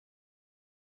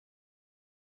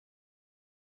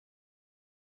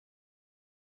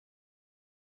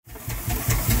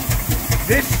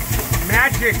This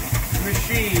magic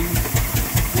machine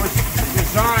was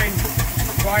designed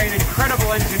by an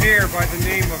incredible engineer by the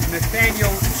name of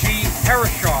Nathaniel Greene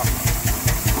Herreshoff,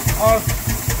 of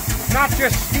not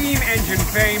just steam engine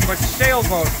fame, but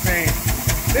sailboat fame.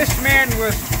 This man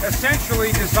was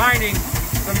essentially designing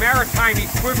the maritime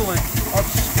equivalent of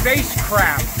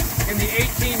spacecraft in the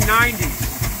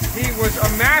 1890s. He was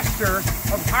a master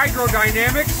of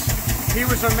hydrodynamics, he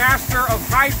was a master of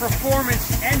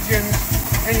high-performance engines,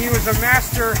 and he was a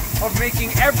master of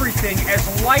making everything as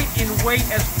light in weight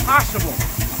as possible.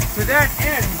 To that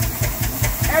end,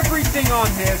 everything on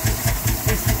this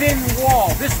is thin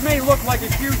wall. This may look like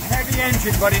a huge heavy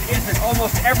engine, but it isn't.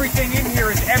 Almost everything in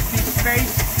here is empty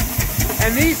space.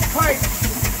 And these pipes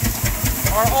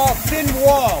are all thin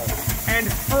wall and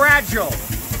fragile.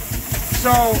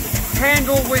 So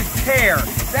handle with care.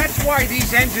 That's why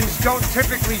these engines don't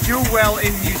typically do well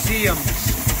in museums.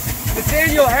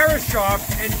 Nathaniel Herreshoff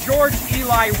and George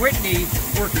Eli Whitney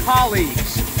were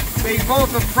colleagues. They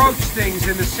both approached things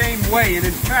in the same way, and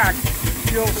in fact,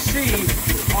 you'll see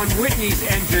on Whitney's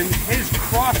engine, his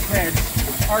crossheads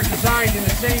are designed in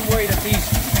the same way that these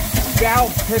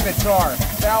valve pivots are.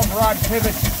 Valve rod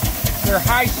pivots, they're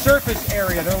high surface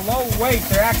area, they're low weight,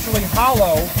 they're actually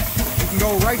hollow. You can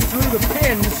go right through the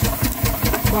pins,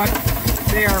 but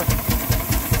they are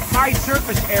high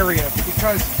surface area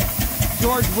because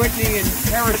George Whitney and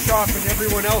Herreshoff and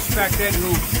everyone else back then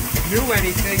who knew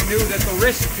anything knew that the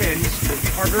wrist pins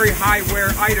are very high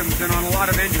wear items, and on a lot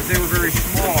of engines they were very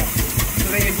small. So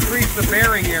they increased the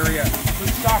bearing area to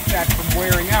stop that from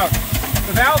wearing out.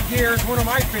 The valve gear is one of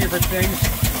my favorite things.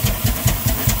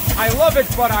 I love it,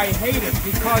 but I hate it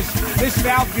because this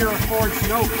valve gear affords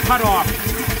no cutoff.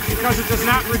 Because it does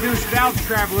not reduce valve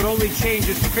travel, it only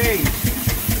changes phase.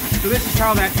 So this is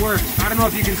how that works. I don't know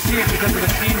if you can see it because of the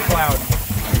steam cloud.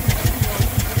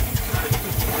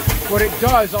 What it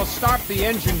does, I'll stop the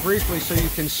engine briefly so you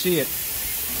can see it.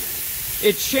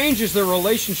 It changes the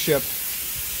relationship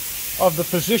of the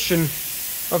position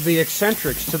of the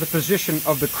eccentrics to the position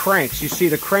of the cranks. You see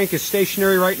the crank is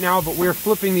stationary right now, but we're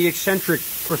flipping the eccentric,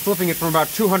 we're flipping it from about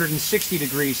 260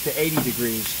 degrees to 80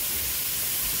 degrees.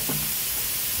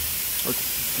 Or,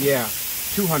 yeah,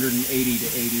 280 to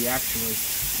 80 actually.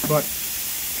 But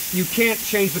you can't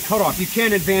change the cutoff. You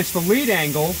can't advance the lead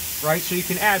angle, right? So you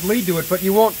can add lead to it, but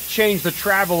you won't change the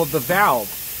travel of the valve.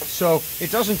 So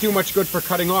it doesn't do much good for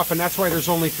cutting off, and that's why there's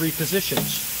only 3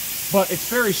 positions. But it's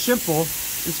very simple.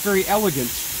 It's very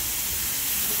elegant.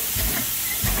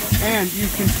 And you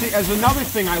can see, as another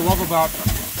thing I love about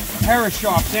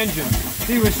Herreshoff's engine,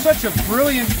 he was such a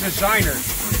brilliant designer.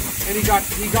 And he got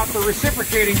the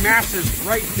reciprocating masses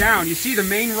right down. You see the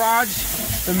main rods?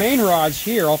 The main rods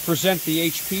here, I'll present the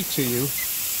HP to you.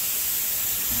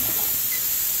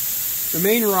 The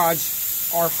main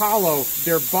rods are hollow.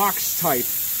 They're box type.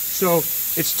 So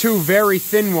it's 2 very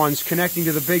thin ones connecting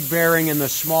to the big bearing and the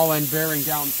small end bearing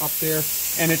down up there.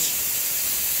 And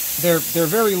they're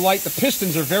very light. The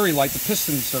pistons are very light. The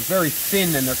pistons are very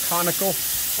thin and they're conical.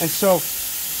 And so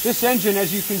this engine,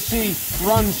 as you can see,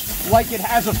 runs like it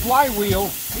has a flywheel,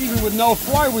 even with no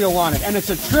flywheel on it. And it's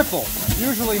a triple.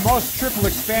 Usually most triple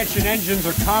expansion engines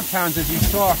or compounds, as you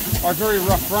saw, are very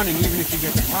rough running, even if you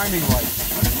get the timing right.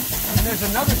 And there's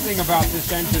another thing about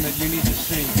this engine that you need to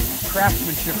see,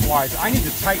 craftsmanship-wise. I need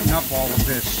to tighten up all of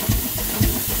this.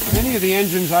 Many of the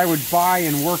engines I would buy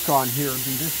and work on here would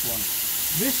be this one.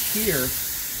 This here,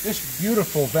 this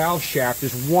beautiful valve shaft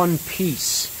is one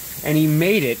piece. And he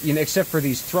made it, you know, except for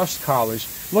these thrust collars.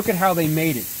 Look at how they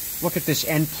made it. Look at this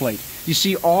end plate. You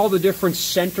see all the different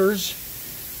centers?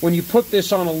 When you put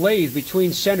this on a lathe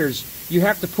between centers, you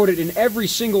have to put it in every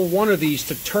single one of these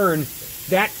to turn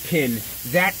that pin,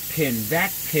 that pin,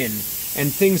 that pin,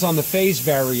 and things on the phase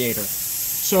variator.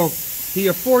 So he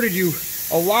afforded you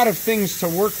a lot of things to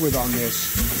work with on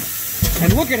this.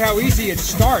 And look at how easy it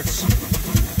starts.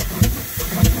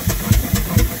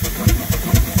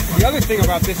 The other thing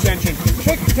about this engine,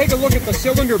 take a look at the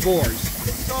cylinder bores.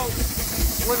 So,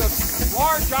 with a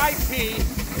large IP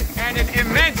and an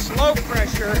immense low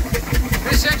pressure,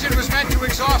 this engine was meant to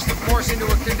exhaust, of course, into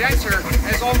a condenser,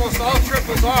 as almost all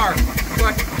triples are.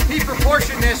 But he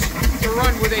proportioned this to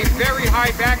run with a very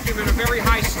high vacuum and a very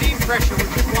high steam pressure,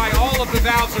 which is why all of the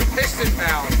valves are piston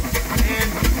valves. And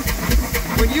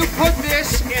when you put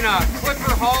this in a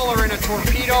clipper hull or in a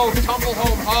torpedo tumble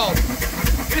home hull,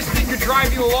 this thing could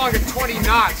drive you along at 20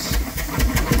 knots.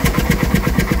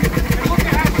 And look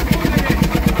at how smooth it is.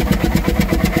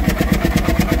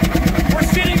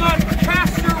 We're sitting on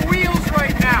caster wheels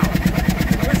right now.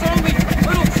 There's only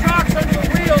little chocks under the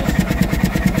wheels.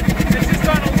 It's just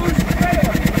on a loose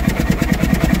trailer.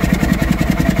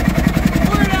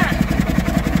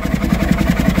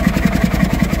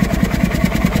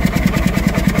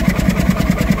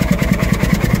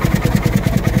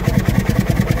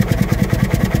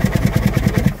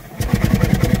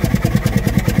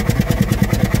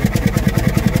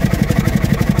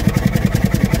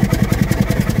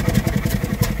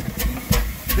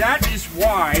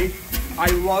 why I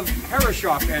love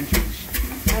Herreshoff engines.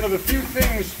 One of the few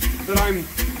things that I'm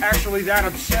actually that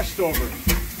obsessed over.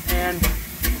 And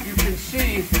you can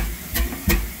see,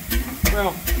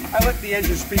 well, I let the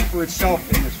engine speak for itself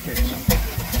in this case.